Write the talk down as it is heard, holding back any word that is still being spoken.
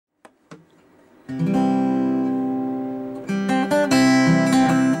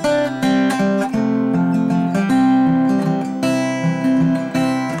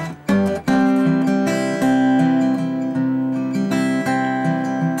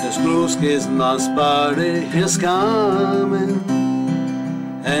Christmas party is coming,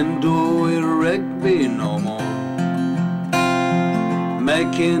 and do we rugby no more.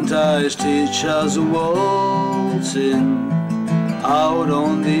 McIntyre's teach us waltzing out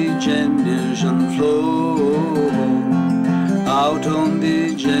on the gymnasium floor, out on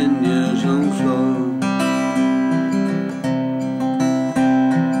the gymnasium floor.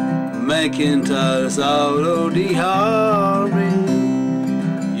 McIntyre's out of the army,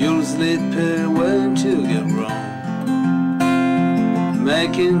 you'll sleep here when you get wrong.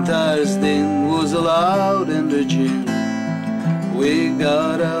 McIntyre's thing was allowed in the gym. We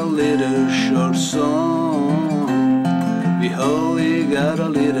got a little short song. Behold, we got a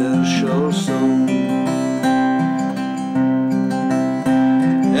little short song.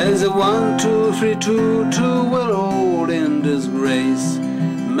 As a 1, 2, 3, 2, 2, we're all in disgrace.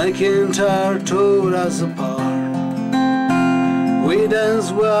 McIntyre tore us apart. We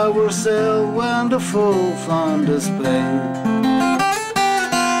dance with ourselves when the full fun display,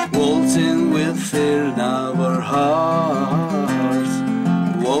 waltzing with fear in our hearts,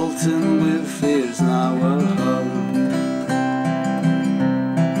 waltzing with fears in our hearts.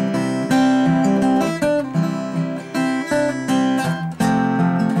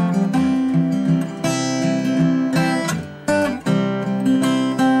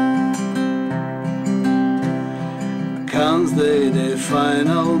 Comes the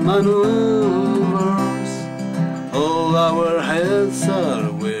final maneuvers, all our heads are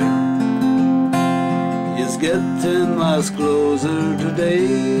aware. It's getting much closer to day.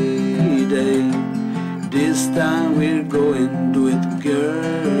 This time we're going to do it with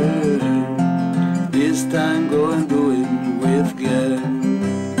care. This time going to do it with care.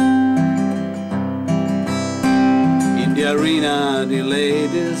 In the arena the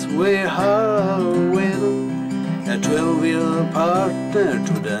ladies wear her with a 12-year partner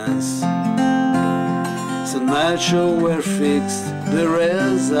to dance. So macho were fixed, the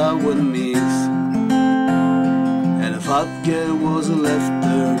rest I would mix. And a fat girl was left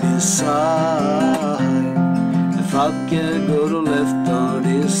on this side. The fat girl go to left on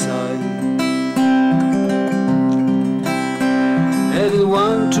this side. And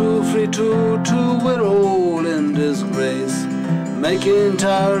 1, 2, 3, 2, 2, we're all in disgrace.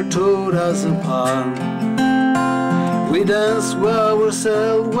 McIntyre tore us apart. We dance with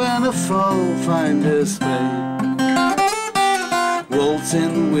ourselves when a fall finds its way,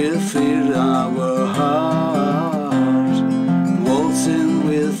 waltzing with fear in our hearts, waltzing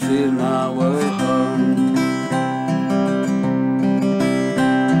with fear in our hearts.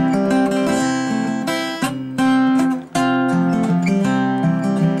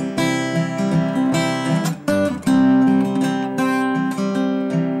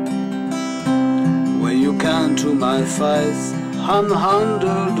 When you come to my fights, I'm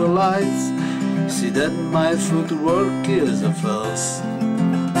under the lights. See that my footwork is a false.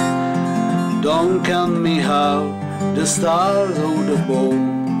 Don't count me out, the stars of the ball.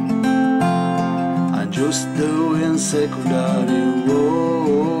 I'm just doing secondary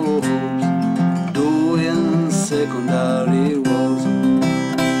work, doing secondary work.